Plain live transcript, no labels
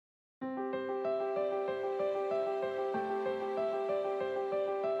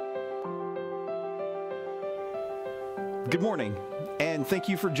Good morning, and thank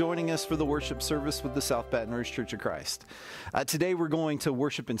you for joining us for the worship service with the South Baton Rouge Church of Christ. Today we're going to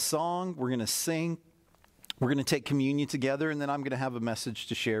worship in song, we're going to sing, we're going to take communion together, and then I'm going to have a message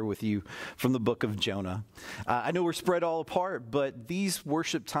to share with you from the book of Jonah. I know we're spread all apart, but these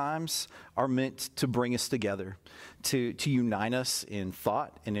worship times are meant to bring us together, to unite us in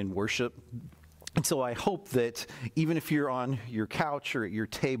thought and in worship. And so I hope that even if you're on your couch or at your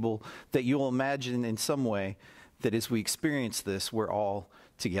table, that you'll imagine in some way that as we experience this, we're all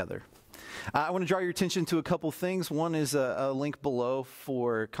together. I want to draw your attention to a couple things. One is a link below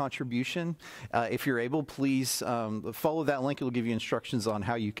for contribution. If you're able, please follow that link. It'll give you instructions on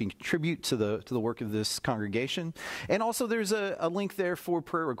how you can contribute to the work of this congregation. And also there's a link there for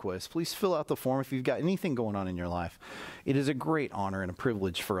prayer requests. Please fill out the form if you've got anything going on in your life. It is a great honor and a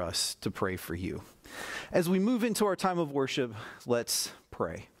privilege for us to pray for you. As we move into our time of worship, let's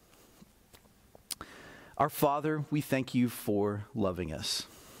pray. Our Father, we thank you for loving us.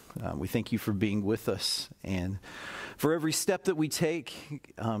 We thank you for being with us and for every step that we take,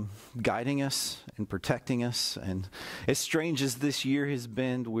 guiding us and protecting us. And as strange as this year has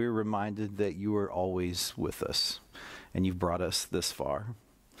been, we're reminded that you are always with us and you've brought us this far.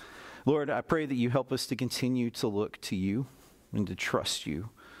 Lord, I pray that you help us to continue to look to you and to trust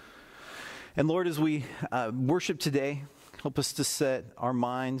you. And Lord, as we worship today, help us to set our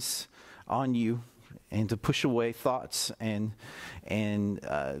minds on you and to push away thoughts and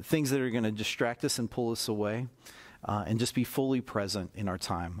things that are going to distract us and pull us away, and just be fully present in our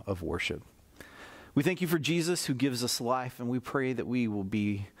time of worship. We thank you for Jesus who gives us life, and we pray that we will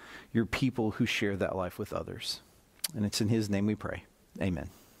be your people who share that life with others. And it's in his name we pray. Amen.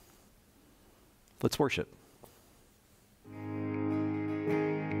 Let's worship.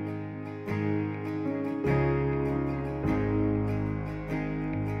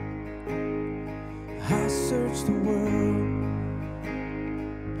 I searched the world,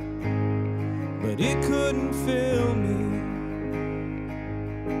 but it couldn't fill me.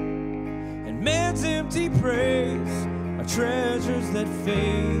 And man's empty praise are treasures that fade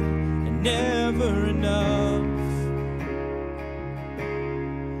and never enough.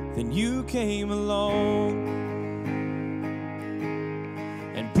 Then you came along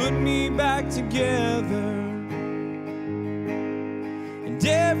and put me back together, and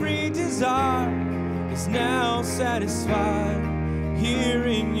every desire is now satisfied here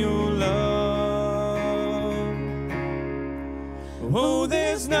in your love. Oh,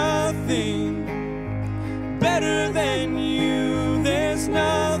 there's nothing better than you. There's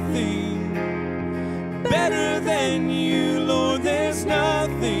nothing better than you, Lord. There's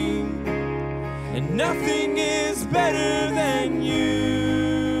nothing, and nothing is better than you.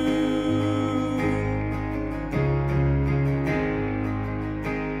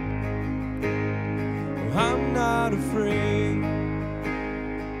 I'm not afraid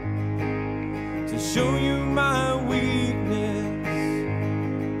to show you my weakness,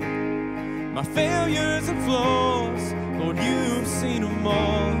 my failures and flaws. Lord, you've seen them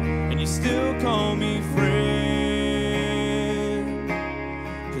all, and you still call me friend.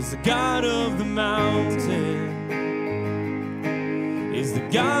 'Cause the God of the mountain is the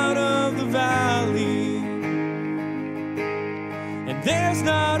God of the valley, and there's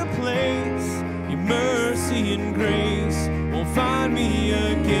not a place your mercy and grace won't find me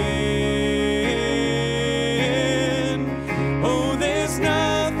again. Oh, there's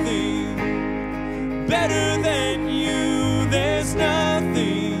nothing better than you. There's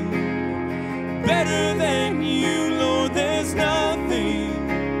nothing better than you, Lord. There's nothing,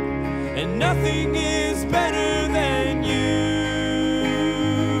 and nothing is better than you.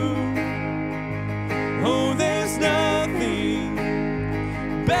 Oh, there's nothing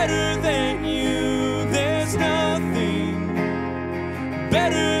better than you.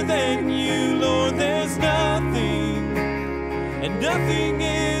 Better than you, Lord, there's nothing, and nothing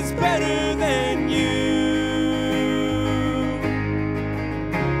is better than you.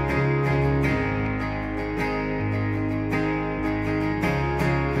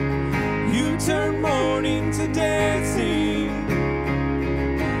 You turn mourning to dancing,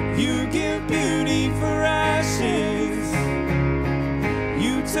 you give beauty for ashes,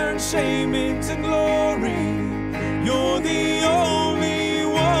 you turn shame into glory. You're the only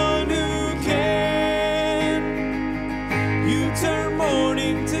one who can. You turn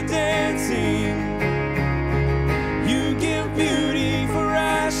mourning to dancing, you give beauty for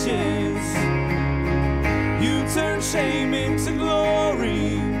ashes, you turn shame into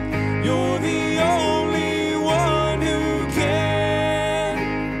glory. You're the only one who can.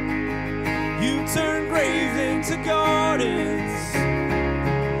 You turn graves into gardens,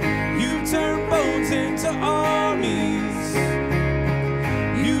 you turn bones into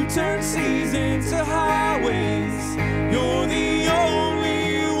turn seas into highways. You're the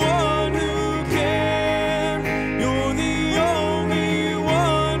only one who can. You're the only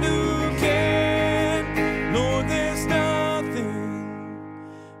one who can. Lord, there's nothing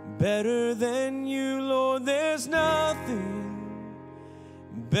better than you. Lord, there's nothing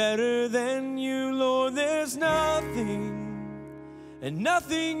better than you. Lord, there's nothing, and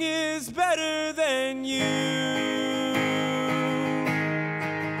nothing is better than you.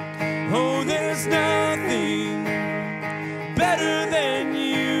 Oh, there's nothing better than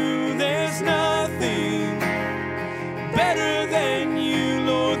you. There's nothing better than you.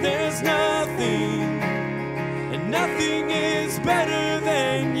 Lord, there's nothing, and nothing is better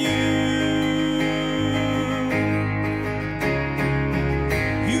than you.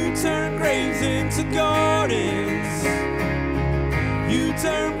 You turn graves into gardens. You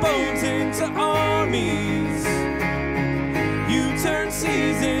turn bones into armies. You turn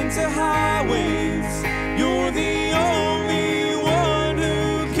seas into highways. You're the only one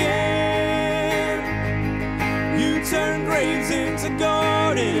who can. You turn graves into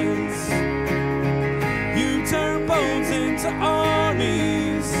gardens. You turn bones into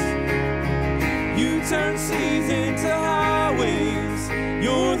armies. You turn seas into highways.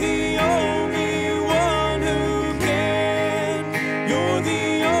 You're the only one who can. You're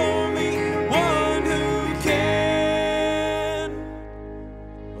the only one who can.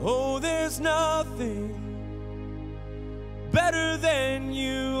 Oh, there's nothing better than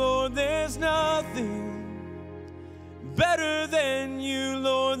you. Lord, there's nothing better than you.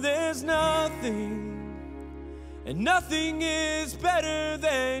 Lord, there's nothing, and nothing is better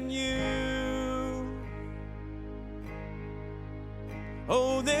than you.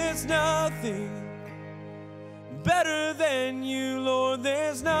 Oh, there's nothing better than you. Lord,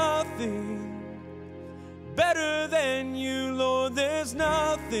 there's nothing better than you. Lord, there's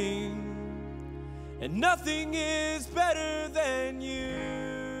nothing, and nothing is better than you.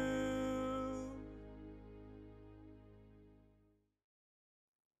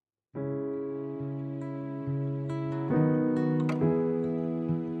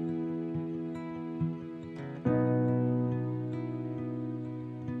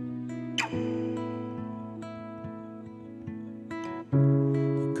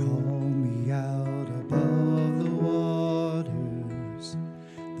 You call me out above the waters,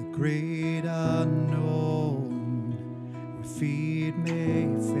 the great unknown, where feet may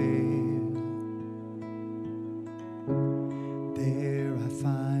fail. There I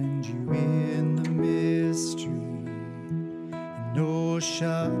find you in the mystery, in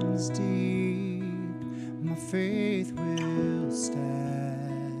oceans deep, my faith will stand.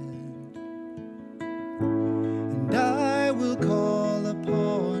 And I will call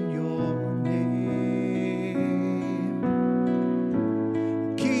upon your name.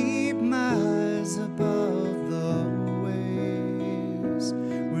 Keep my eyes above the waves.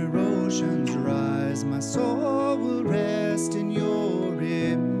 Where oceans rise, my soul will rest in your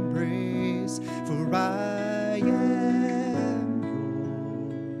embrace. For I am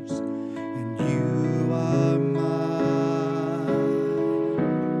yours, and you are mine.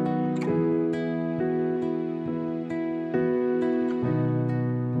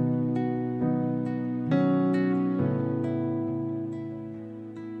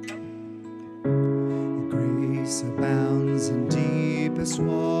 Your grace abounds in deepest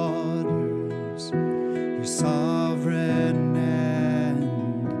waters. Your sovereign hand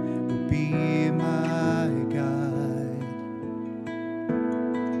will be my guide.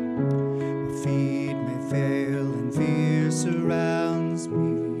 Where feet may fail and fear surrounds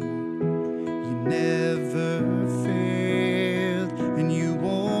me, you never failed, and you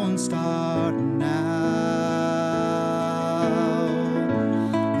won't start now.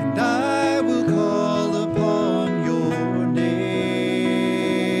 And I will call upon your name,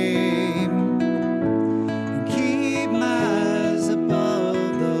 and keep my eyes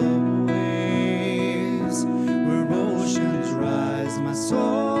above the waves. Where oceans rise, my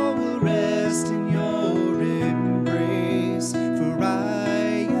soul will rest in your embrace. For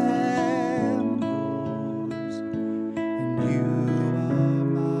I am yours, and you are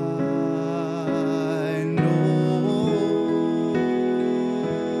mine.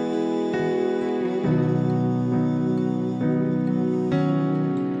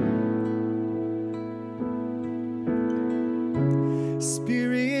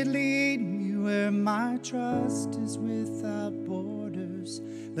 Spirit, lead me where my trust is without borders.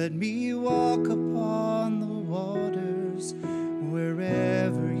 Let me walk upon the waters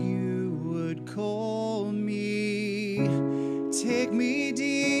wherever you would call me. Take me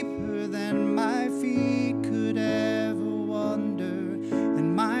deeper than my feet could ever wander,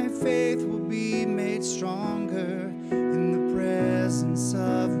 and my presence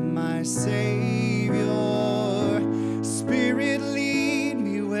of my Savior. Spirit, lead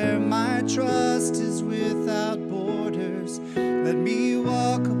me where my trust is without borders. Let me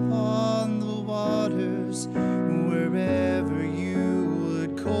walk upon the waters wherever you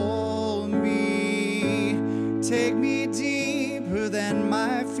would call me. Take me deeper than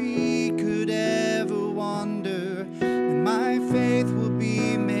my feet could ever wander, and my faith will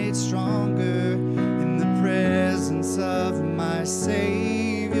be made stronger in the presence of my Savior.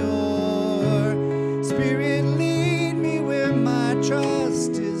 Spirit, lead me where my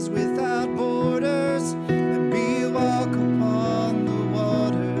trust is without borders. Let me walk upon the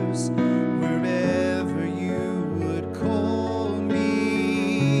waters wherever you would call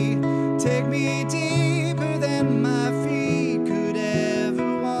me. Take me deeper than my feet could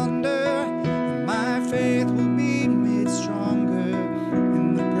ever wander, and my faith will be made stronger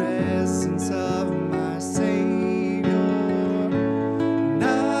in the presence of my Savior. And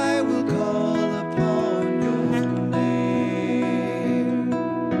I will call upon your name.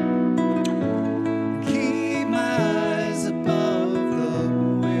 Keep my eyes above the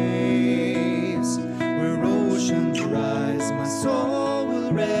waves. Where oceans rise, my soul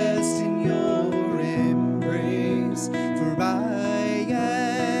will rest in your embrace. For I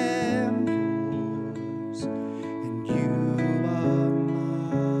am yours, and you are mine.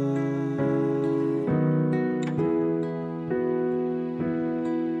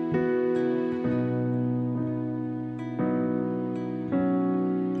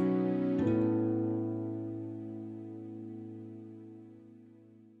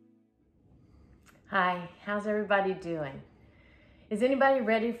 Hi, how's everybody doing? Is anybody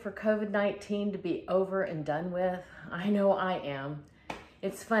ready for COVID-19 to be over and done with? I know I am.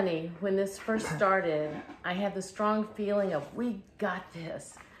 It's funny, when this first started, I had the strong feeling of we got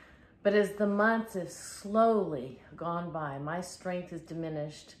this. But as the months have slowly gone by, my strength has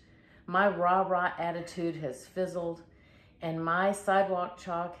diminished, my rah-rah attitude has fizzled, and my sidewalk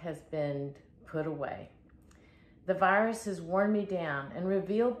chalk has been put away. The virus has worn me down and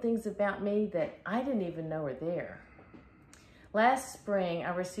revealed things about me that I didn't even know were there. Last spring,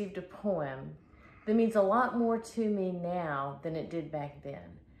 I received a poem that means a lot more to me now than it did back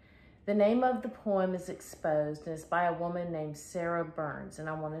then. The name of the poem is Exposed, and it's by a woman named Sarah Burns, and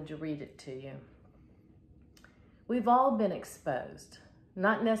I wanted to read it to you. We've all been exposed,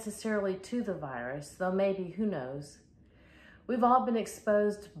 not necessarily to the virus, though maybe, who knows. We've all been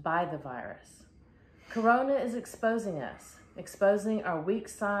exposed by the virus. Corona is exposing us, exposing our weak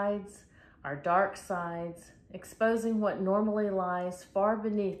sides, our dark sides, exposing what normally lies far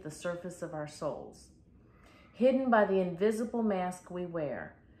beneath the surface of our souls. Hidden by the invisible mask we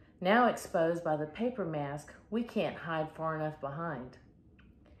wear, now exposed by the paper mask we can't hide far enough behind.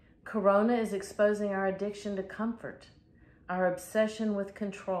 Corona is exposing our addiction to comfort, our obsession with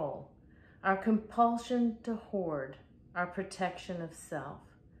control, our compulsion to hoard, our protection of self.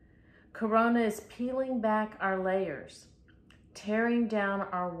 Corona is peeling back our layers, tearing down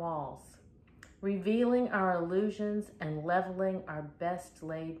our walls, revealing our illusions and leveling our best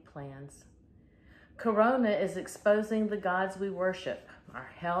laid plans. Corona is exposing the gods we worship, our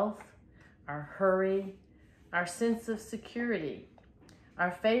health, our hurry, our sense of security,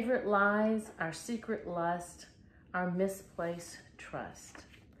 our favorite lies, our secret lust, our misplaced trust.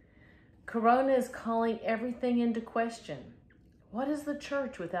 Corona is calling everything into question. What is the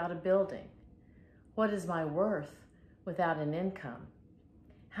church without a building? What is my worth without an income?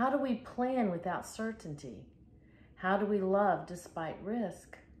 How do we plan without certainty? How do we love despite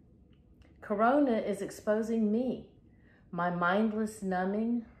risk? Corona is exposing me, my mindless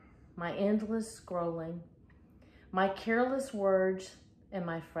numbing, my endless scrolling, my careless words, and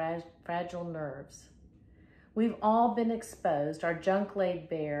my fragile nerves. We've all been exposed, our junk laid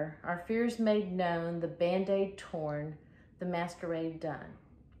bare, our fears made known, the Band-Aid torn, the masquerade done.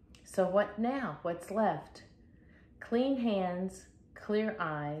 So what now? What's left? Clean hands, clear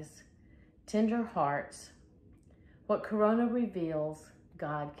eyes, tender hearts. What Corona reveals,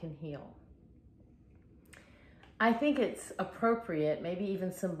 God can heal. I think it's appropriate, maybe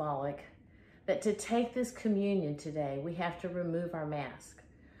even symbolic, that to take this communion today, we have to remove our mask.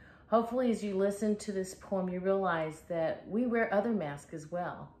 Hopefully, as you listen to this poem, you realize that we wear other masks as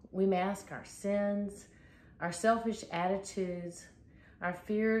well. We mask our sins, our selfish attitudes, our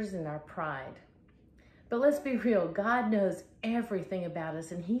fears, and our pride. But let's be real, God knows everything about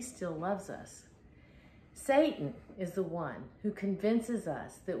us, and He still loves us. Satan is the one who convinces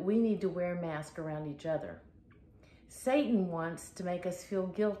us that we need to wear a mask around each other. Satan wants to make us feel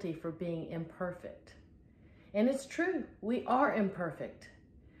guilty for being imperfect. And it's true, we are imperfect.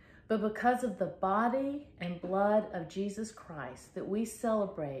 but because of the body and blood of Jesus Christ that we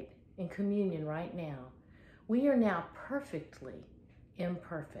celebrate in communion right now, we are now perfectly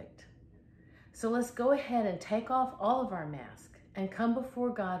imperfect. So let's go ahead and take off all of our masks and come before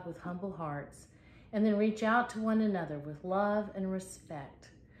God with humble hearts, and then reach out to one another with love and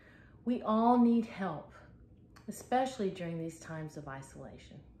respect. We all need help, especially during these times of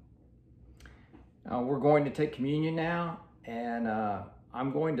isolation. We're going to take communion now, and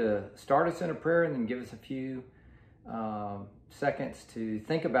I'm going to start us in a prayer and then give us a few seconds to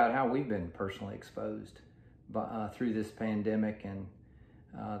think about how we've been personally exposed through this pandemic and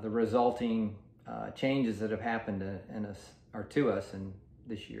the resulting changes that have happened in us or to us in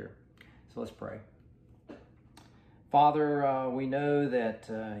this year. So let's pray. Father, we know that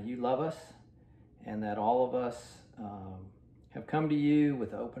you love us and that all of us have come to you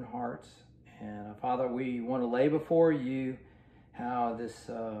with open hearts. And Father, we want to lay before you how this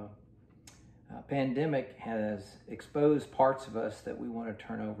pandemic has exposed parts of us that we want to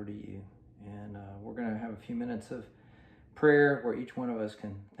turn over to you. And we're going to have a few minutes of prayer where each one of us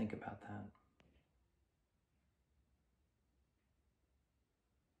can think about that.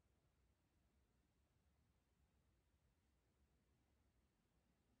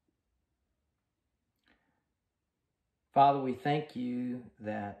 Father, we thank you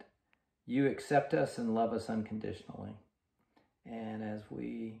that you accept us and love us unconditionally. And as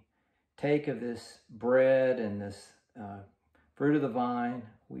we take of this bread and this fruit of the vine,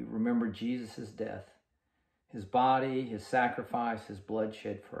 we remember Jesus' death, his body, his sacrifice, his blood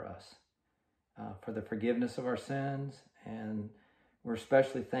shed for us, for the forgiveness of our sins. And we're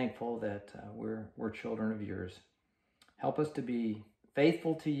especially thankful that we're children of yours. Help us to be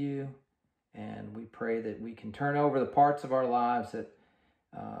faithful to you. And we pray that we can turn over the parts of our lives that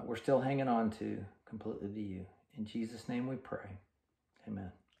we're still hanging on to completely to you. In Jesus' name we pray.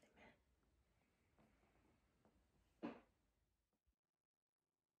 Amen.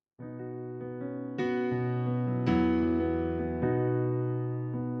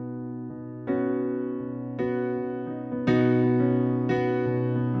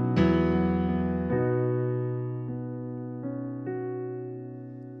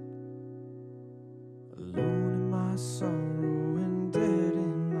 Alone in my sorrow and dead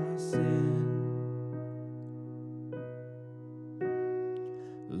in my sin,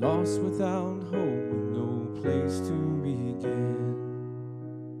 lost without hope with no place to begin.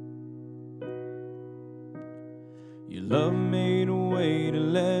 Your love made a way to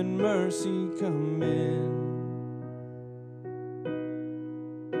let mercy come in.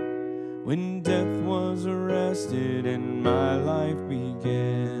 When death was arrested and my life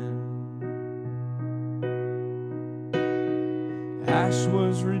began, ash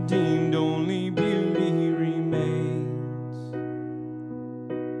was redeemed, only beauty remains.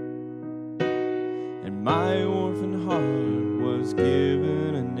 And my orphan heart was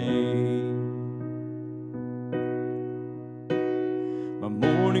given a name. My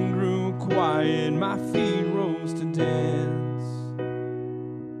mourning grew quiet, my feet rose to dance.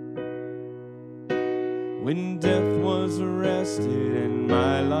 When death was arrested and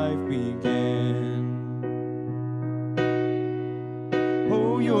my life began.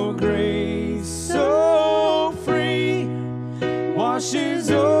 Oh, your grace so free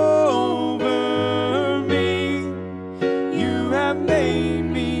washes over me. You have made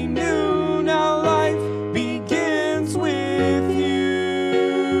me new. Now life begins with you.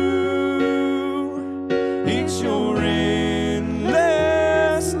 It's your endless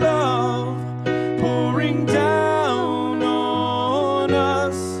love pouring down on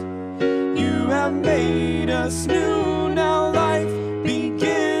us. You have made us new. Now life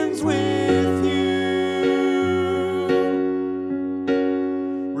begins with you.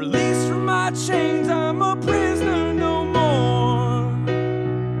 Released from my chains, I'm a prisoner no more.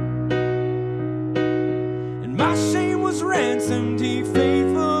 And my shame was ransomed, he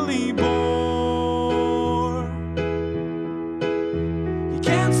faithfully bore. He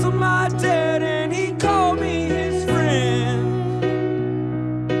canceled my debt and he called me his friend.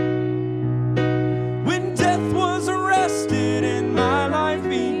 When death was around,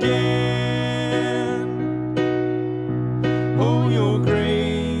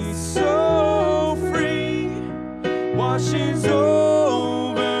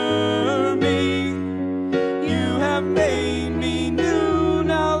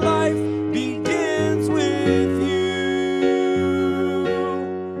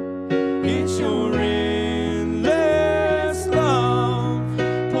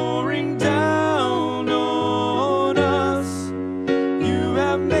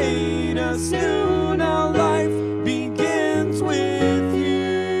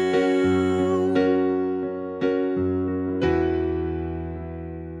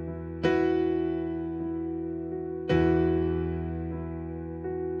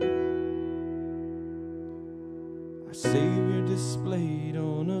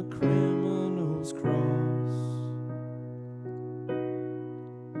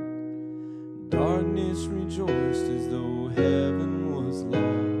 darkness rejoiced as though heaven was lost.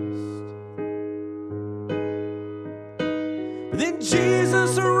 But then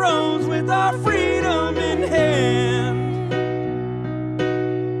Jesus arose with our freedom in hand.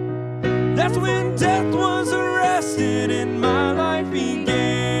 That's when death was arrested and my life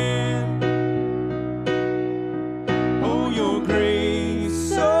began. Oh, your grace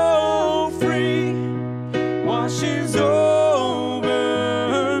so free washes over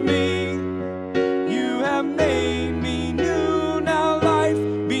me. You have made me new. Now life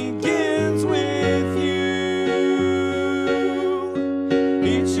begins with you.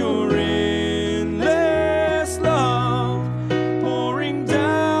 It's your endless love pouring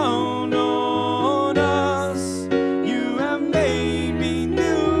down on us. You have made me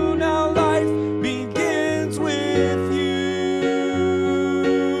new. Now life begins with you.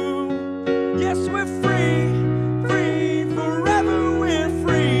 Yes, we're free, free, forever we're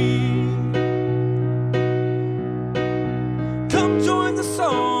free. Come join the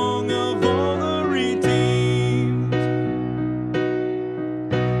song of all the redeemed.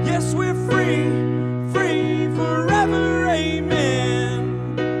 Yes, we're free, free, forever, amen.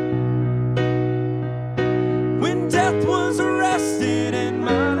 When death was arrested and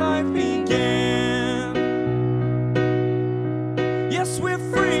my life began. Yes, we're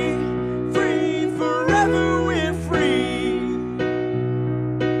free, free, forever we're free.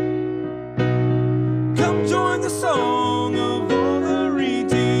 Come join the song of all the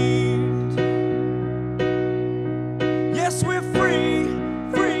redeemed. Yes, we're free,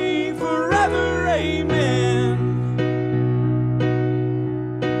 free, forever, amen.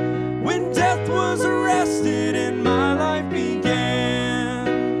 When death was arrested and my life began.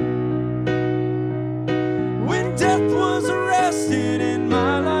 When death was arrested and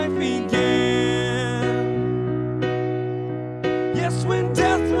my life began. Yes, when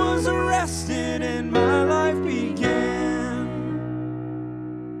death was arrested and my life began.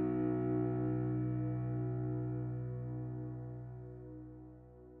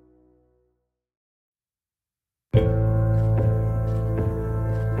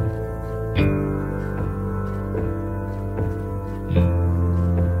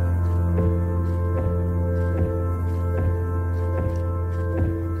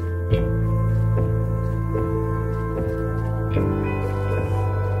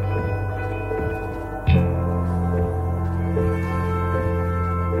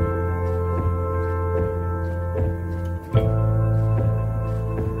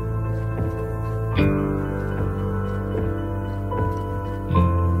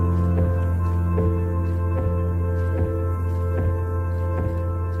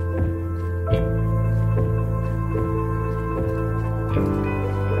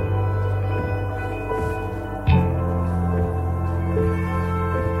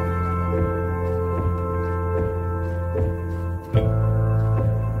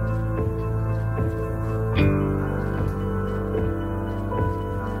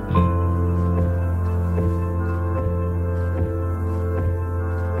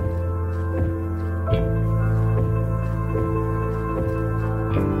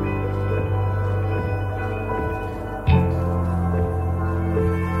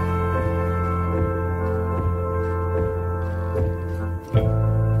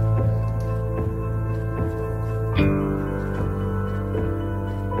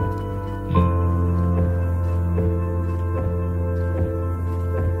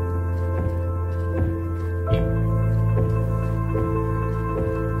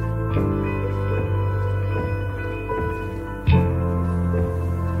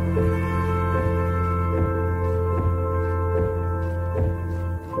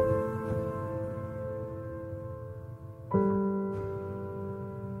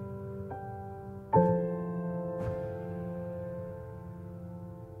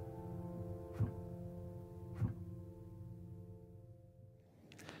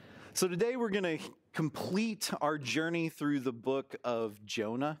 So today we're going to complete our journey through the book of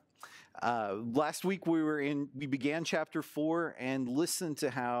Jonah. Last week we began chapter 4 and listened to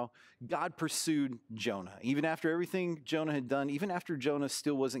how God pursued Jonah. Even after everything Jonah had done, even after Jonah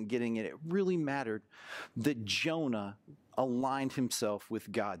still wasn't getting it, it really mattered that Jonah aligned himself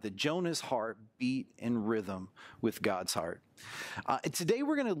with God, that Jonah's heart beat in rhythm with God's heart. Today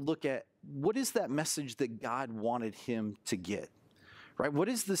we're going to look at what is that message that God wanted him to get. Right? What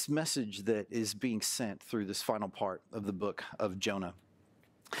is this message that is being sent through this final part of the book of Jonah?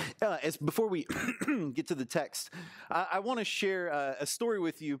 As before we get to the text, I want to share a story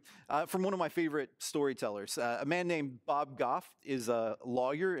with you from one of my favorite storytellers. A man named Bob Goff is a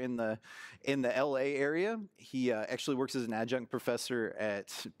lawyer in the L.A. area. He actually works as an adjunct professor at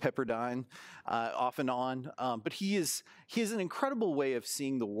Pepperdine, off and on. But he has an incredible way of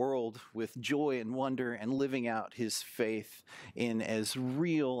seeing the world with joy and wonder and living out his faith in as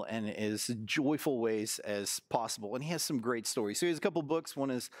real and as joyful ways as possible. And he has some great stories. So he has a couple books. One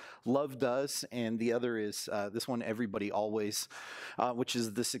is Love Does, and the other is this one, Everybody Always, which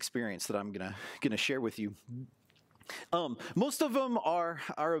is this experience that I'm gonna share with you. Most of them are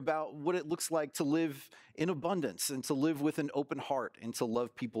about what it looks like to live in abundance and to live with an open heart and to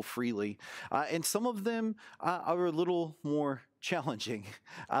love people freely. And some of them are a little more challenging.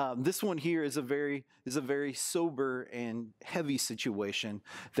 This one here is a very sober and heavy situation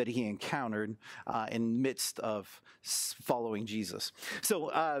that he encountered in the midst of following Jesus.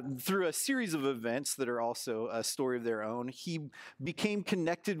 So through a series of events that are also a story of their own, he became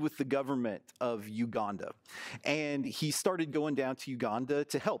connected with the government of Uganda, and he started going down to Uganda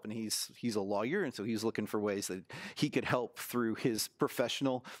to help. And he's a lawyer, and so he's looking for ways that he could help through his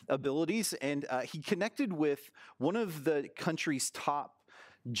professional abilities. And he connected with one of the country's top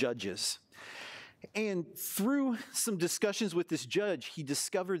judges. And through some discussions with this judge, he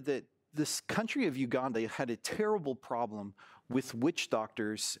discovered that this country of Uganda had a terrible problem with witch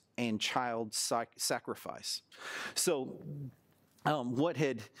doctors and child sacrifice. So what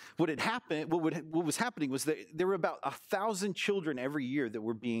was happening was that there were about 1,000 children every year that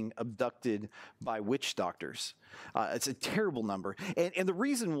were being abducted by witch doctors. It's a terrible number. And the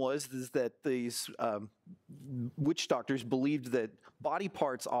reason is that these witch doctors believed that body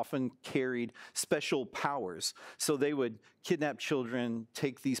parts often carried special powers. So they would kidnap children,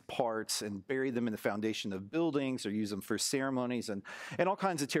 take these parts and bury them in the foundation of buildings or use them for ceremonies and all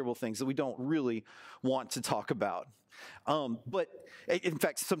kinds of terrible things that we don't really want to talk about. But in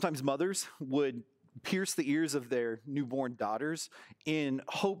fact, sometimes mothers would pierce the ears of their newborn daughters in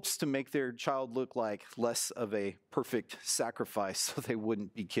hopes to make their child look like less of a perfect sacrifice so they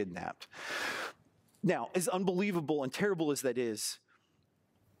wouldn't be kidnapped. Now, as unbelievable and terrible as that is,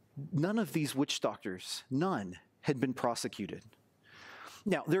 none of these witch doctors, none, had been prosecuted.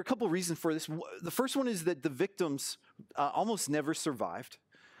 Now, there are a couple of reasons for this. The first one is that the victims almost never survived.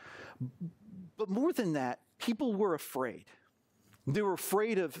 But more than that, people were afraid. They were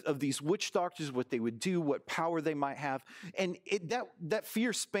afraid of these witch doctors, what they would do, what power they might have. And that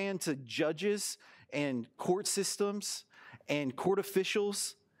fear spanned to judges and court systems and court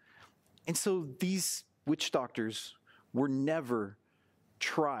officials. And so these witch doctors were never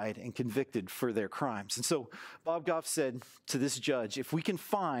tried and convicted for their crimes. And so Bob Goff said to this judge, if we can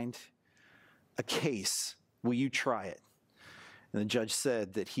find a case, will you try it? And the judge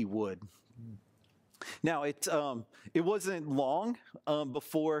said that he would. Now, it wasn't long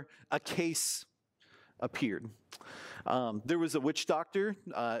before a case appeared. There was a witch doctor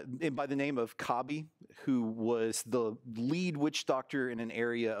by the name of Kabi, who was the lead witch doctor in an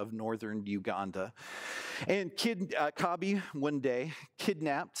area of northern Uganda. And Kabi one day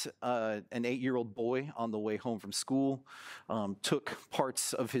kidnapped an 8-year-old boy on the way home from school, took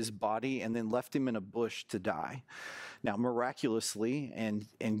parts of his body, and then left him in a bush to die. Now, miraculously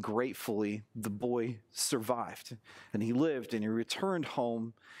and gratefully, the boy survived, and he lived, and he returned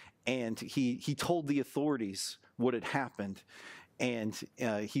home, and he told the authorities what had happened, and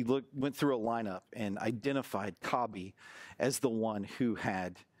he went through a lineup and identified Kabi as the one who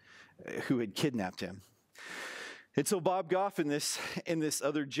had kidnapped him. And so Bob Goff and this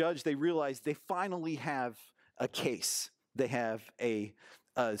other judge, they realized they finally have a case. They have a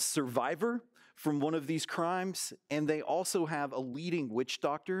survivor from one of these crimes, and they also have a leading witch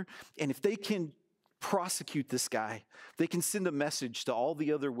doctor. And if they can prosecute this guy, they can send a message to all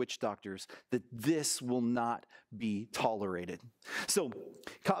the other witch doctors that this will not be tolerated. So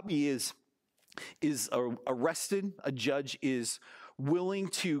Kabi is arrested. A judge is willing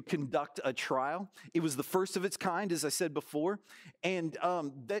to conduct a trial. It was the first of its kind, as I said before, and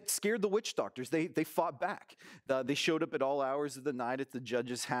that scared the witch doctors. They fought back. They showed up at all hours of the night at the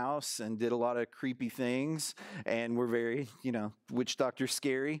judge's house and did a lot of creepy things and were very, witch doctor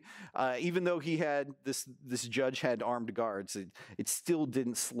scary. Even though this judge had armed guards, it still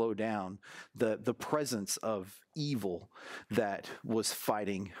didn't slow down the presence of evil that was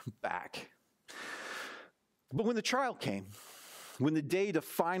fighting back. But when the trial came, when the day to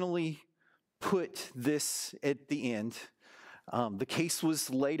finally put this at the end, the case was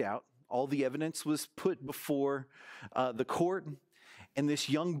laid out. All the evidence was put before the court, and this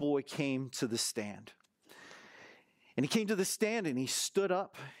young boy came to the stand. And he came to the stand and he stood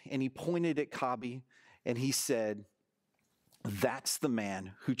up and he pointed at Kabi and he said, "That's the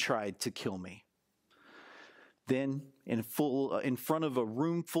man who tried to kill me." Then, in front of a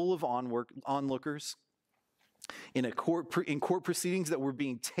room full of onlookers, in court proceedings that were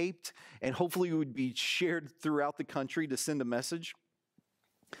being taped and hopefully would be shared throughout the country to send a message,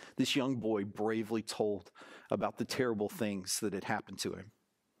 this young boy bravely told about the terrible things that had happened to him.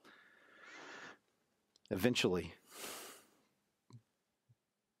 Eventually,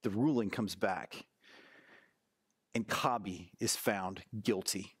 the ruling comes back, and Kabi is found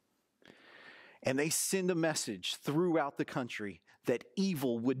guilty. And they send a message throughout the country that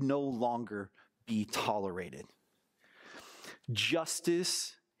evil would no longer be tolerated.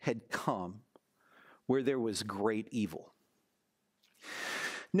 Justice had come where there was great evil.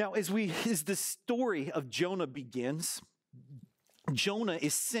 Now, as the story of Jonah begins, Jonah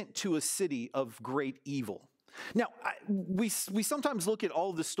is sent to a city of great evil. Now, we sometimes look at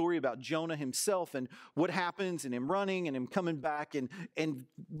all the story about Jonah himself and what happens and him running and him coming back and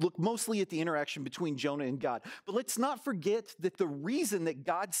look mostly at the interaction between Jonah and God. But let's not forget that the reason that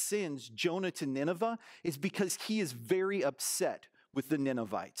God sends Jonah to Nineveh is because he is very upset with the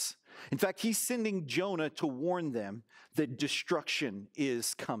Ninevites. In fact, he's sending Jonah to warn them that destruction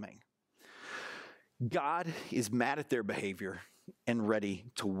is coming. God is mad at their behavior and ready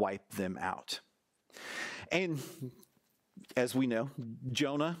to wipe them out. And as we know,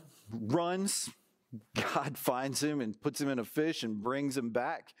 Jonah runs. God finds him and puts him in a fish and brings him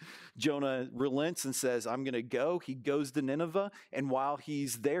back. Jonah relents and says, "I'm going to go." He goes to Nineveh, and while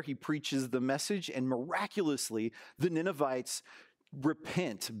he's there, he preaches the message, and miraculously, the Ninevites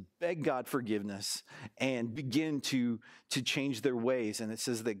repent, beg God forgiveness, and begin to change their ways. And it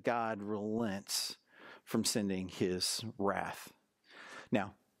says that God relents from sending his wrath.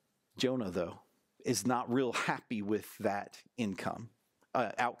 Now, Jonah, though, is not real happy with that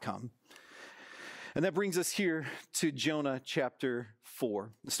outcome. And that brings us here to Jonah chapter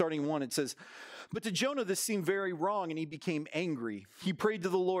 4. Starting 1, it says, "But to Jonah this seemed very wrong, and he became angry. He prayed to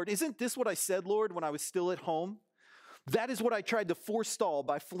the Lord, 'Isn't this what I said, Lord, when I was still at home? That is what I tried to forestall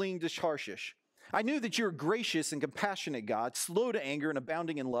by fleeing to Tarshish. I knew that you are gracious and compassionate God, slow to anger and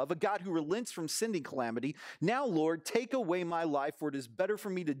abounding in love, a God who relents from sending calamity. Now, Lord, take away my life, for it is better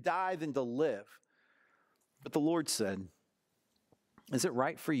for me to die than to live.' But the Lord said, 'Is it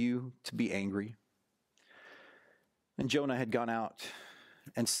right for you to be angry?' And Jonah had gone out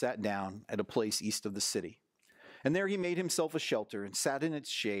and sat down at a place east of the city. And there he made himself a shelter and sat in its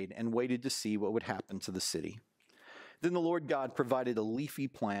shade and waited to see what would happen to the city. Then the Lord God provided a leafy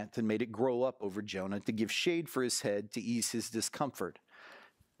plant and made it grow up over Jonah to give shade for his head to ease his discomfort.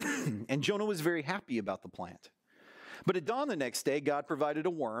 And Jonah was very happy about the plant. But at dawn the next day, God provided a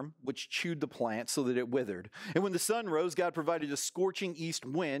worm, which chewed the plant so that it withered. And when the sun rose, God provided a scorching east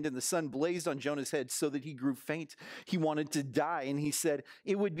wind, and the sun blazed on Jonah's head so that he grew faint. He wanted to die, and he said,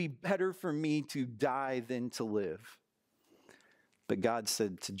 'It would be better for me to die than to live.' But God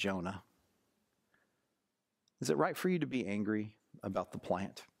said to Jonah, 'Is it right for you to be angry about the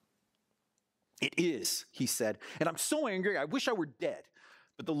plant?' 'It is,' he said, 'and I'm so angry I wish I were dead.'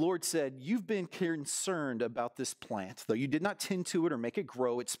 But the Lord said, 'You've been concerned about this plant. Though you did not tend to it or make it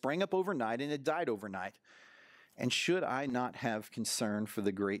grow, it sprang up overnight and it died overnight. And should I not have concern for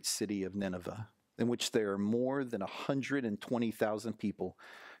the great city of Nineveh, in which there are more than 120,000 people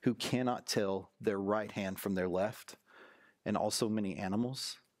who cannot tell their right hand from their left, and also many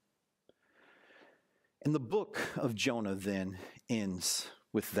animals?' And the book of Jonah then ends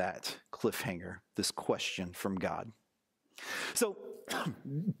with that cliffhanger, this question from God. So,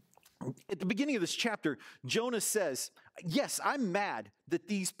 at the beginning of this chapter, Jonah says, yes, I'm mad that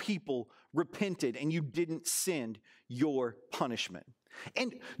these people repented and you didn't send your punishment.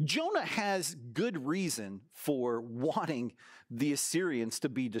 And Jonah has good reason for wanting the Assyrians to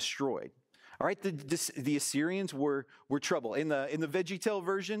be destroyed. All right, the Assyrians were trouble. In the VeggieTale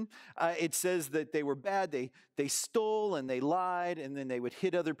version, it says that they were bad. They stole and they lied, and then they would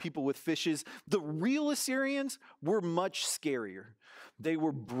hit other people with fishes. The real Assyrians were much scarier. They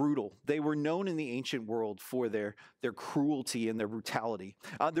were brutal. They were known in the ancient world for their cruelty and their brutality.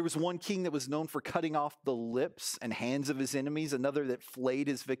 There was one king that was known for cutting off the lips and hands of his enemies, another that flayed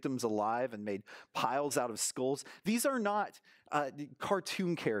his victims alive and made piles out of skulls. These are not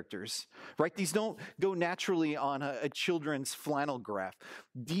cartoon characters, right? These don't go naturally on a children's flannel graph.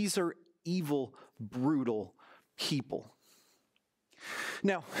 These are evil, brutal people.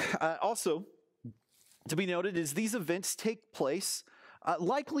 Now, also to be noted is these events take place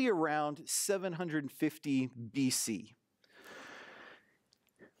likely around 750 BC,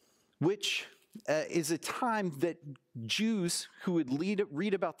 which is a time that Jews who would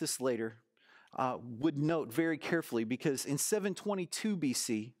read about this later would note very carefully, because in 722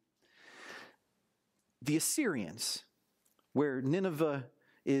 BC, the Assyrians, where Nineveh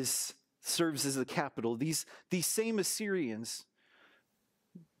serves as the capital, these same Assyrians,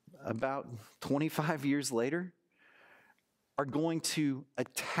 about 25 years later, are going to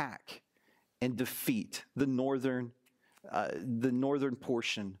attack and defeat the northern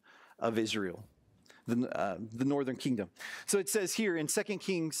portion of Israel, the northern kingdom. So it says here in 2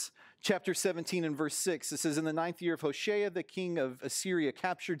 Kings chapter 17 and verse 6, it says, in the 9th year of Hoshea, the king of Assyria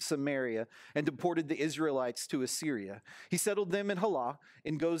captured Samaria and deported the Israelites to Assyria. He settled them in Halah,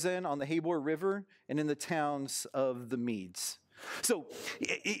 in Gozan on the Habor River, and in the towns of the Medes. So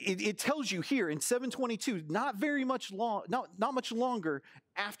it tells you here in 722, not much longer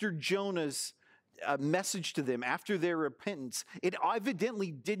after Jonah's message to them, after their repentance, it evidently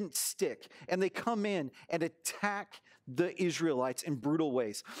didn't stick, and they come in and attack the Israelites in brutal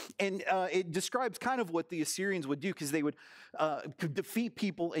ways. And it describes kind of what the Assyrians would do, because they would defeat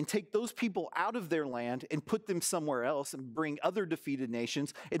people and take those people out of their land and put them somewhere else, and bring other defeated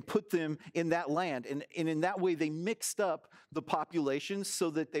nations and put them in that land. And in that way, they mixed up the populations so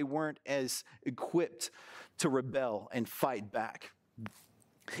that they weren't as equipped to rebel and fight back.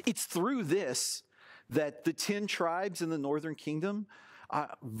 It's through this that the 10 tribes in the northern kingdom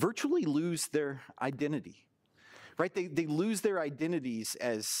virtually lose their identity, right? They lose their identities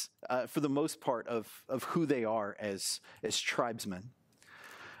as, for the most part, of who they are as tribesmen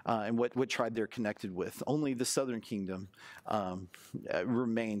and what tribe they're connected with. Only the southern kingdom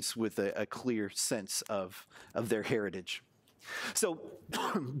remains with a clear sense of their heritage. So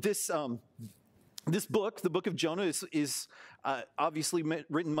this book, the book of Jonah, is obviously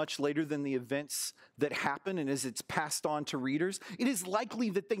written much later than the events that happen, and as it's passed on to readers, it is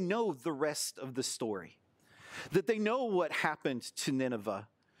likely that they know the rest of the story, that they know what happened to Nineveh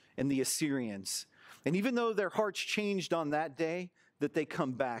and the Assyrians. And even though their hearts changed on that day, that they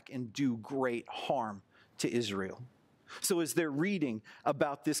come back and do great harm to Israel. So as they're reading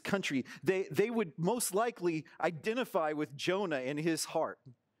about this country, they would most likely identify with Jonah and his heart.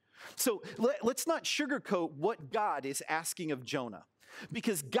 So let's not sugarcoat what God is asking of Jonah,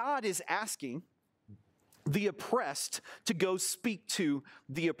 because God is asking the oppressed to go speak to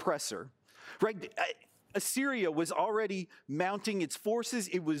the oppressor, right? Assyria was already mounting its forces.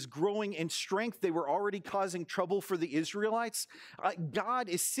 It was growing in strength. They were already causing trouble for the Israelites. God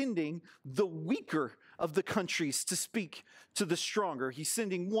is sending the weaker of the countries to speak to the stronger. He's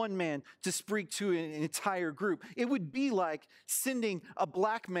sending one man to speak to an entire group. It would be like sending a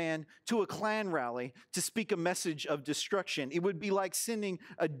black man to a Klan rally to speak a message of destruction. It would be like sending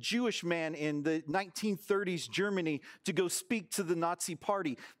a Jewish man in the 1930s Germany to go speak to the Nazi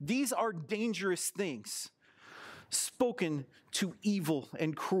party. These are dangerous things spoken to evil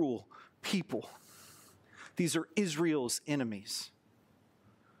and cruel people. These are Israel's enemies.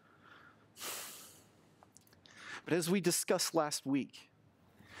 But as we discussed last week,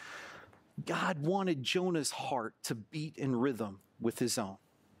 God wanted Jonah's heart to beat in rhythm with his own.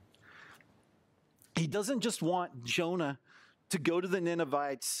 He doesn't just want Jonah to go to the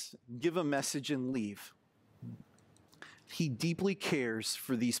Ninevites, give a message, and leave. He deeply cares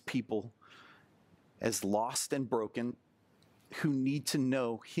for these people as lost and broken, who need to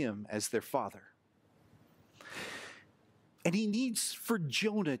know him as their father. And he needs for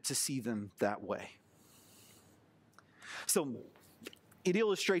Jonah to see them that way. So it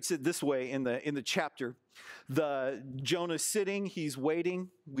illustrates it this way in the chapter. Jonah's sitting, he's waiting.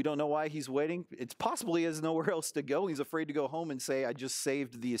 We don't know why he's waiting. It's possible he has nowhere else to go. He's afraid to go home and say, I just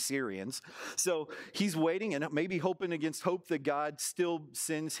saved the Assyrians. So he's waiting and maybe hoping against hope that God still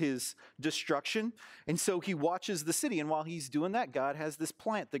sends his destruction. And so he watches the city. And while he's doing that, God has this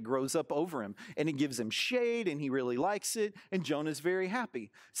plant that grows up over him. And it gives him shade, and he really likes it. And Jonah's very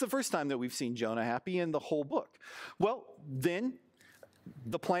happy. It's the first time that we've seen Jonah happy in the whole book. Well, then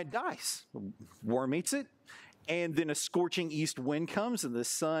the plant dies. Worm eats it. And then a scorching east wind comes, and the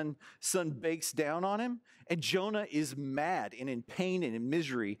sun bakes down on him. And Jonah is mad and in pain and in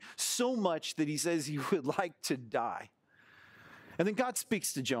misery, so much that he says he would like to die. And then God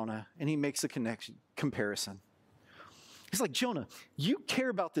speaks to Jonah, and he makes a comparison. He's like, Jonah, you care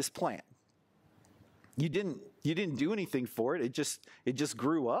about this plant. You didn't do anything for it. It just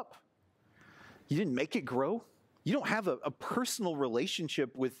grew up. You didn't make it grow. You don't have a personal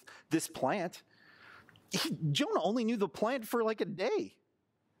relationship with this plant. Jonah only knew the plant for like a day.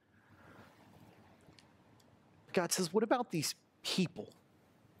 God says, what about these people?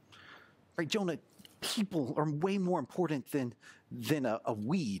 Right, Jonah, people are way more important than a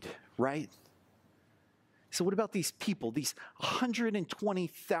weed, right? So what about these people, these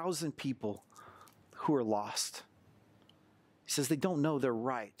 120,000 people who are lost? He says they don't know their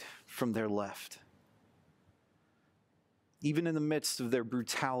right from their left. Even in the midst of their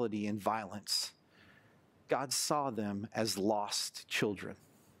brutality and violence, God saw them as lost children.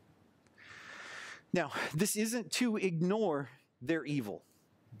 Now, this isn't to ignore their evil,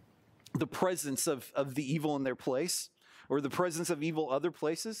 the presence of the evil in their place, or the presence of evil other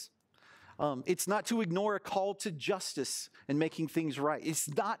places. It's not to ignore a call to justice and making things right. It's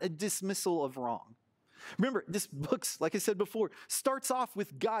not a dismissal of wrong. Remember, this book, like I said before, starts off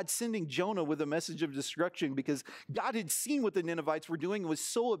with God sending Jonah with a message of destruction because God had seen what the Ninevites were doing and was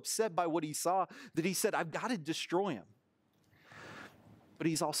so upset by what he saw that he said, I've got to destroy them. But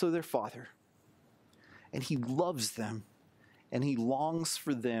he's also their father, and he loves them, and he longs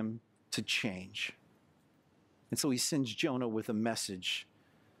for them to change. And so he sends Jonah with a message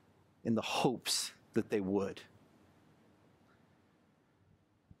in the hopes that they would.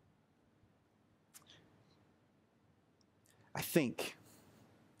 I think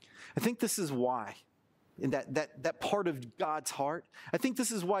this is why, in that part of God's heart, I think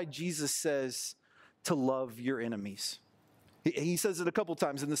this is why Jesus says to love your enemies. He says it a couple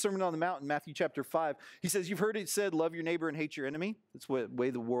times in the Sermon on the Mount in Matthew chapter 5. He says, you've heard it said, love your neighbor and hate your enemy. That's the way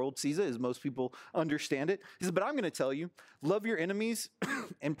the world sees it, as most people understand it. He says, but I'm going to tell you, love your enemies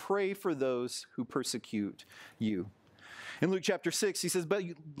and pray for those who persecute you. In Luke chapter 6, he says, but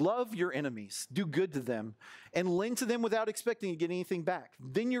love your enemies, do good to them, and lend to them without expecting to get anything back.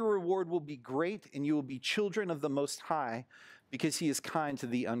 Then your reward will be great, and you will be children of the Most High, because he is kind to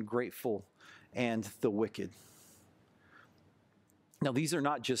the ungrateful and the wicked. Now, these are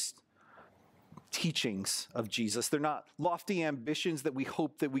not just teachings of Jesus. They're not lofty ambitions that we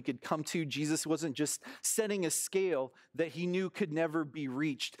hope that we could come to. Jesus wasn't just setting a scale that he knew could never be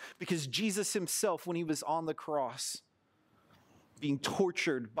reached, because Jesus himself, when he was on the cross, being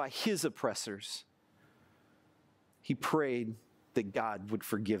tortured by his oppressors, he prayed that God would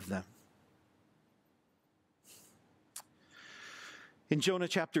forgive them. In Jonah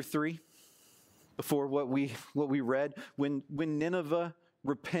chapter 3, before what we read, when Nineveh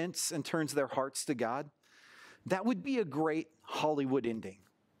repents and turns their hearts to God, that would be a great Hollywood ending,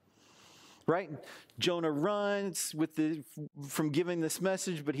 right? Jonah runs from giving this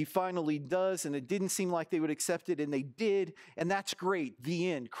message, but he finally does, and it didn't seem like they would accept it, and they did, and that's great.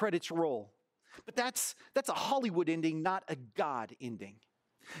 The end. Credits roll. But that's a Hollywood ending, not a God ending.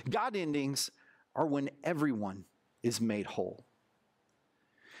 God endings are when everyone is made whole.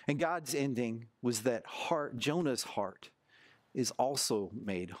 And God's ending was that Jonah's heart is also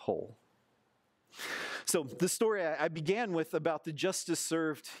made whole. So the story I began with about the justice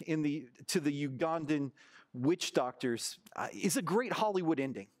served to the Ugandan witch doctors is a great Hollywood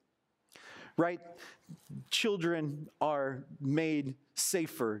ending, right? Children are made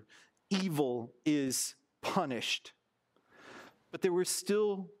safer. Evil is punished. But there was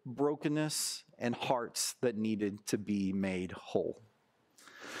still brokenness and hearts that needed to be made whole.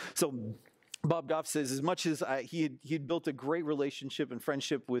 So Bob Goff says, as much as he had built a great relationship and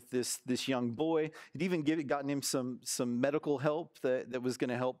friendship with this young boy, he'd even gotten him some medical help that was going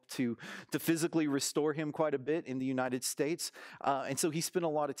to help to physically restore him quite a bit in the United States. And so he spent a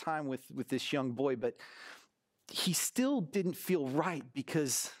lot of time with this young boy, but he still didn't feel right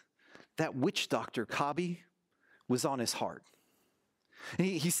because that witch doctor, Kabi, was on his heart. And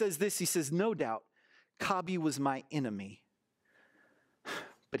he says this, he says, no doubt, Kabi was my enemy,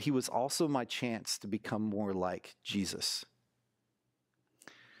 but he was also my chance to become more like Jesus.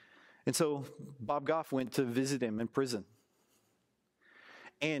 And so Bob Goff went to visit him in prison.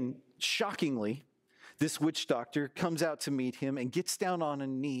 And shockingly, this witch doctor comes out to meet him and gets down on a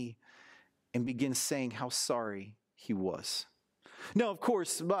knee and begins saying how sorry he was. Now, of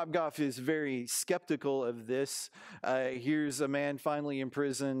course, Bob Goff is very skeptical of this. Here's a man finally in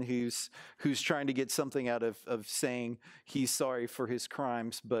prison who's trying to get something out of saying he's sorry for his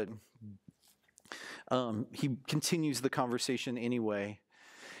crimes, but he continues the conversation anyway.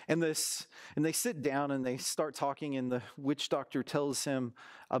 And they sit down and they start talking, and the witch doctor tells him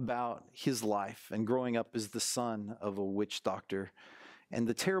about his life and growing up as the son of a witch doctor and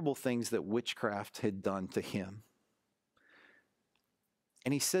the terrible things that witchcraft had done to him.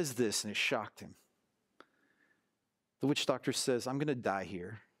 And he says this, and it shocked him. The witch doctor says, I'm going to die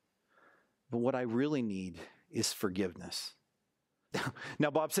here, but what I really need is forgiveness. Now,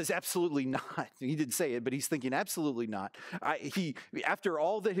 Bob says, absolutely not. He didn't say it, but he's thinking, absolutely not. After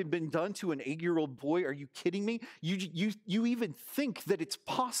all that had been done to an 8-year-old boy, are you kidding me? You even think that it's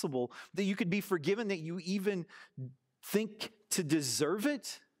possible that you could be forgiven, that you even think to deserve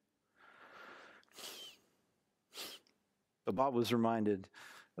it? But Bob was reminded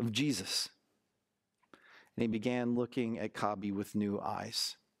of Jesus. And he began looking at Kabi with new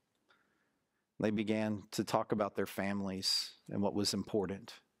eyes. They began to talk about their families and what was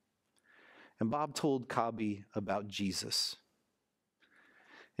important. And Bob told Kabi about Jesus.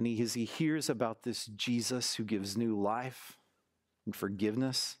 And as he hears about this Jesus who gives new life and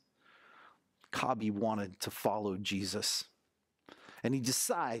forgiveness, Kabi wanted to follow Jesus. And he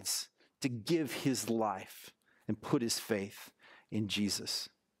decides to give his life and put his faith in Jesus.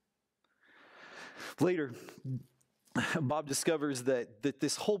 Later, Bob discovers that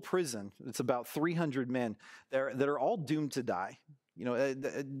this whole prison, it's about 300 men that are all doomed to die. You know,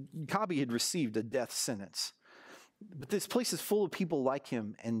 Kabi had received a death sentence. But this place is full of people like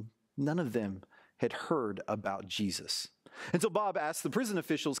him, and none of them had heard about Jesus. And so Bob asked the prison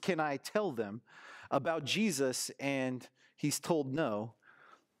officials, can I tell them about Jesus? And he's told no,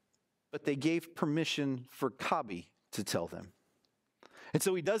 but they gave permission for Kabi to tell them. And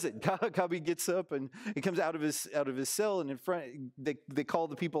so he does it. Kabi gets up and he comes out of his cell, and in front they call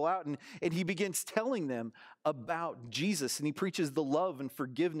the people out, and he begins telling them about Jesus, and he preaches the love and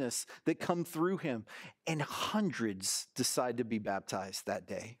forgiveness that come through him. And hundreds decide to be baptized that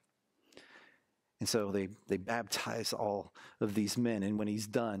day. And so they baptize all of these men, and when he's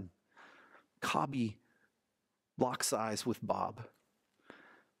done, Kabi locks eyes with Bob,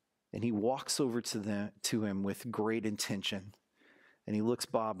 and he walks over to him with great intention. And he looks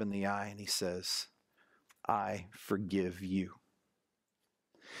Bob in the eye and he says, I forgive you.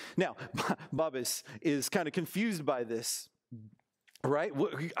 Now, Bob is kind of confused by this, right?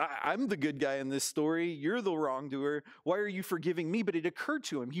 I'm the good guy in this story. You're the wrongdoer. Why are you forgiving me? But it occurred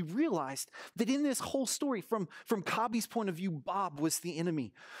to him. He realized that in this whole story, from Kabi's point of view, Bob was the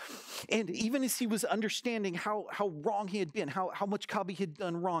enemy. And even as he was understanding how wrong he had been, how much Kabi had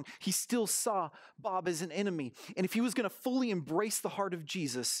done wrong, he still saw Bob as an enemy. And if he was going to fully embrace the heart of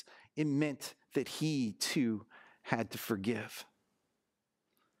Jesus, it meant that he too had to forgive.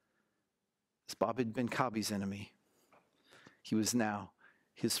 As Bob had been Kabi's enemy, he was now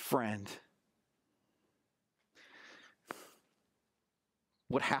his friend.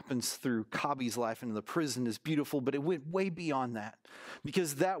 What happens through Kabi's life in the prison is beautiful, but it went way beyond that.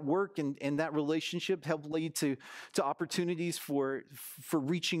 Because that work and that relationship helped lead to opportunities for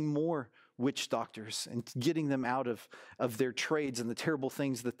reaching more witch doctors and getting them out of their trades and the terrible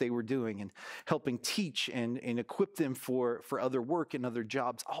things that they were doing, and helping teach and equip them for other work and other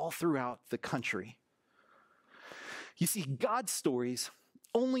jobs all throughout the country. You see, God's stories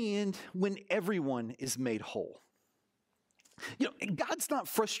only end when everyone is made whole. You know, God's not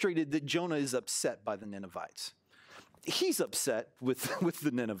frustrated that Jonah is upset by the Ninevites. He's upset with the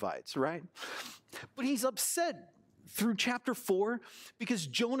Ninevites, right? But he's upset through chapter 4 because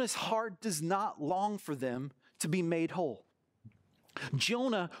Jonah's heart does not long for them to be made whole.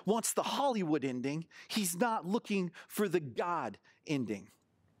 Jonah wants the Hollywood ending. He's not looking for the God ending.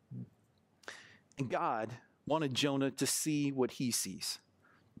 And God wanted Jonah to see what he sees.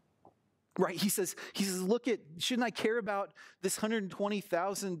 Right? He says, shouldn't I care about this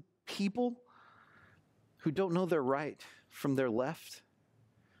 120,000 people who don't know their right from their left?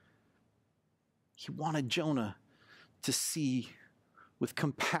 He wanted Jonah to see with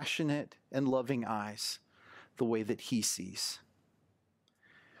compassionate and loving eyes the way that he sees.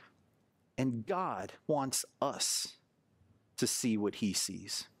 And God wants us to see what he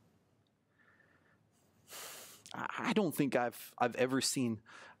sees. I don't think I've ever seen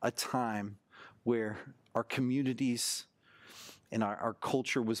a time where our communities and our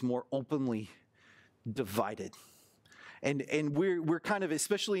culture was more openly divided. And we're kind of,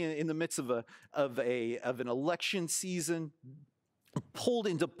 especially in the midst of an election season, pulled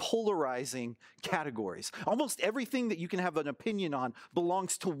into polarizing categories. Almost everything that you can have an opinion on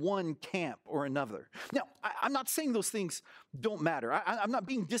belongs to one camp or another. Now, I'm not saying those things don't matter. I'm not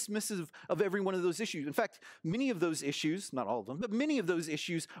being dismissive of every one of those issues. In fact, many of those issues, not all of them, but many of those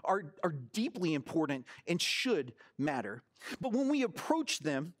issues are deeply important and should matter. But when we approach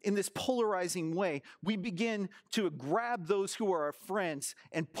them in this polarizing way, we begin to grab those who are our friends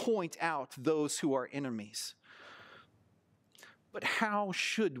and point out those who are enemies. But how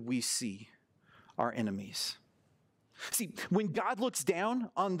should we see our enemies? See, when God looks down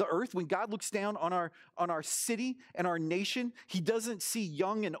on the earth, when God looks down on our city and our nation, he doesn't see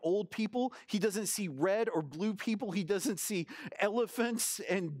young and old people. He doesn't see red or blue people. He doesn't see elephants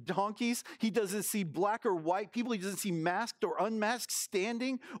and donkeys. He doesn't see black or white people. He doesn't see masked or unmasked,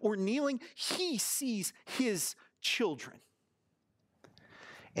 standing or kneeling. He sees his children.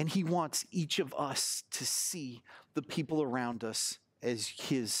 And he wants each of us to see the people around us as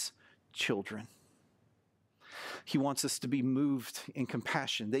his children. He wants us to be moved in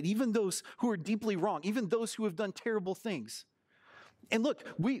compassion, that even those who are deeply wrong, even those who have done terrible things. And look,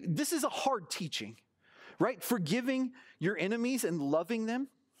 this is a hard teaching, right? Forgiving your enemies and loving them,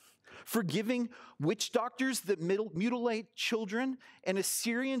 forgiving witch doctors that mutilate children and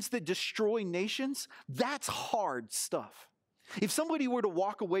Assyrians that destroy nations, that's hard stuff. If somebody were to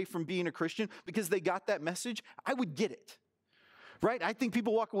walk away from being a Christian because they got that message, I would get it. Right? I think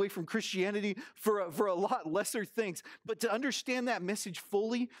people walk away from Christianity for a lot lesser things. But to understand that message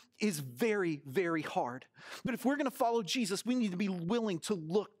fully is very, very hard. But if we're going to follow Jesus, we need to be willing to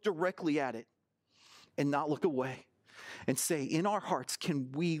look directly at it and not look away and say, in our hearts,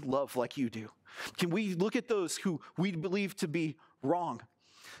 can we love like you do? Can we look at those who we believe to be wrong,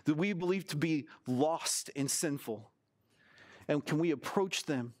 that we believe to be lost and sinful? And can we approach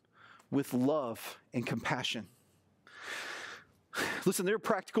them with love and compassion? Listen, there are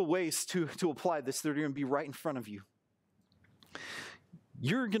practical ways to apply this that are going to be right in front of you.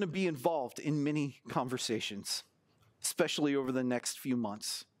 You're going to be involved in many conversations, especially over the next few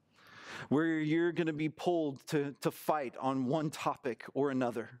months, where you're going to be pulled to fight on one topic or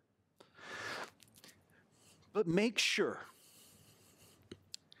another. But make sure,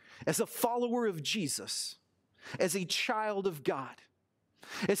 as a follower of Jesus, as a child of God,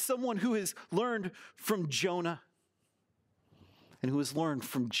 as someone who has learned from Jonah, and who has learned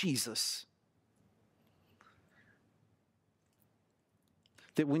from Jesus,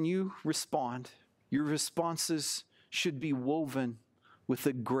 that when you respond, your responses should be woven with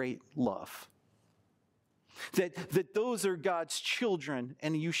a great love. That those are God's children,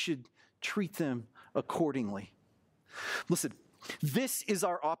 and you should treat them accordingly. Listen, this is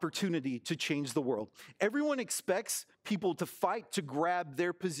our opportunity to change the world. Everyone expects people to fight to grab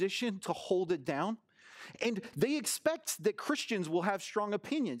their position, to hold it down. And they expect that Christians will have strong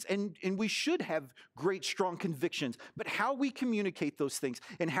opinions, and we should have great, strong convictions. But how we communicate those things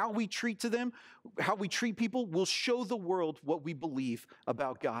and how we treat people will show the world what we believe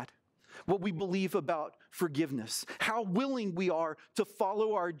about God, what we believe about forgiveness, how willing we are to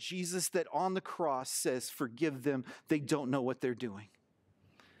follow our Jesus that on the cross says, forgive them, they don't know what they're doing.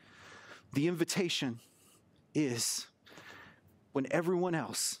 The invitation is when everyone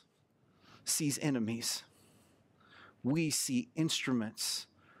else sees enemies, we see instruments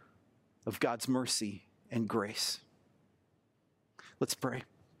of God's mercy and grace. Let's pray.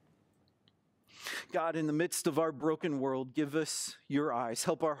 God, in the midst of our broken world, give us your eyes.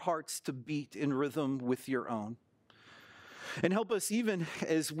 Help our hearts to beat in rhythm with your own. And help us even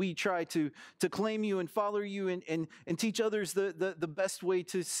as we try to claim you and follow you and teach others the best way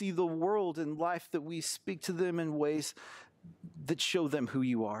to see the world and life, that we speak to them in ways that show them who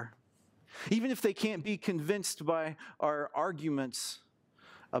you are. Even if they can't be convinced by our arguments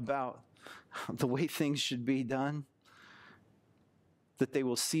about the way things should be done, that they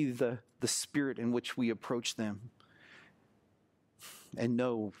will see the spirit in which we approach them and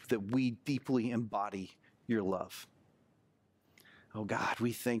know that we deeply embody your love. Oh God,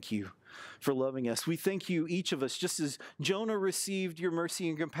 we thank you for loving us. We thank you, each of us, just as Jonah received your mercy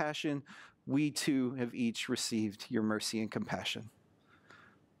and compassion, we too have each received your mercy and compassion.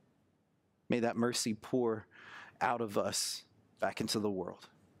 May that mercy pour out of us back into the world.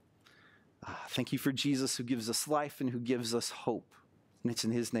 Thank you for Jesus, who gives us life and who gives us hope. And it's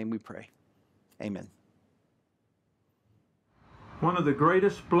in his name we pray. Amen. One of the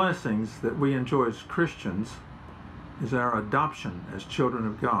greatest blessings that we enjoy as Christians is our adoption as children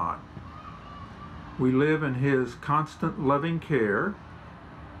of God. We live in his constant loving care,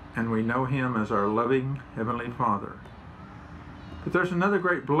 and we know him as our loving Heavenly Father. But there's another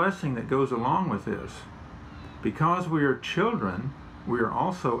great blessing that goes along with this. Because we are children, we are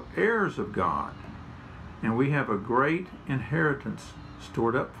also heirs of God, and we have a great inheritance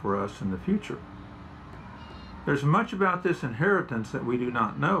stored up for us in the future. There's much about this inheritance that we do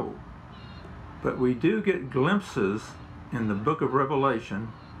not know, but we do get glimpses in the book of Revelation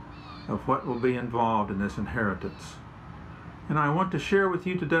of what will be involved in this inheritance. And I want to share with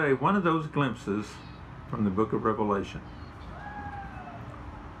you today one of those glimpses from the book of Revelation.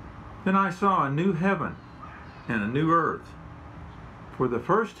 Then I saw a new heaven and a new earth, for the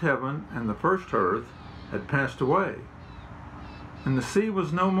first heaven and the first earth had passed away, and the sea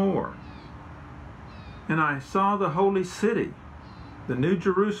was no more. And I saw the holy city, the new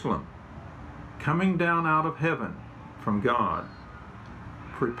Jerusalem, coming down out of heaven from God,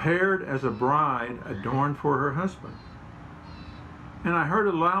 prepared as a bride adorned for her husband. And I heard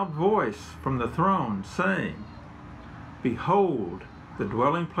a loud voice from the throne saying, Behold, the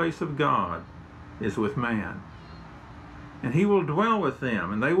dwelling place of God is with man, and he will dwell with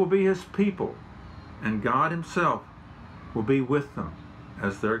them, and they will be his people, and God himself will be with them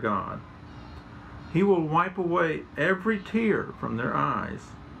as their God. He will wipe away every tear from their eyes,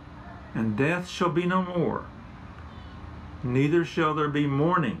 and death shall be no more. Neither shall there be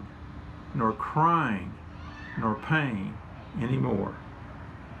mourning, nor crying, nor pain any more,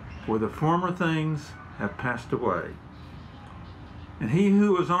 for the former things have passed away. And he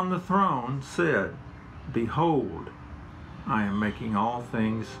who was on the throne said, Behold, I am making all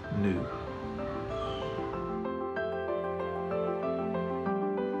things new.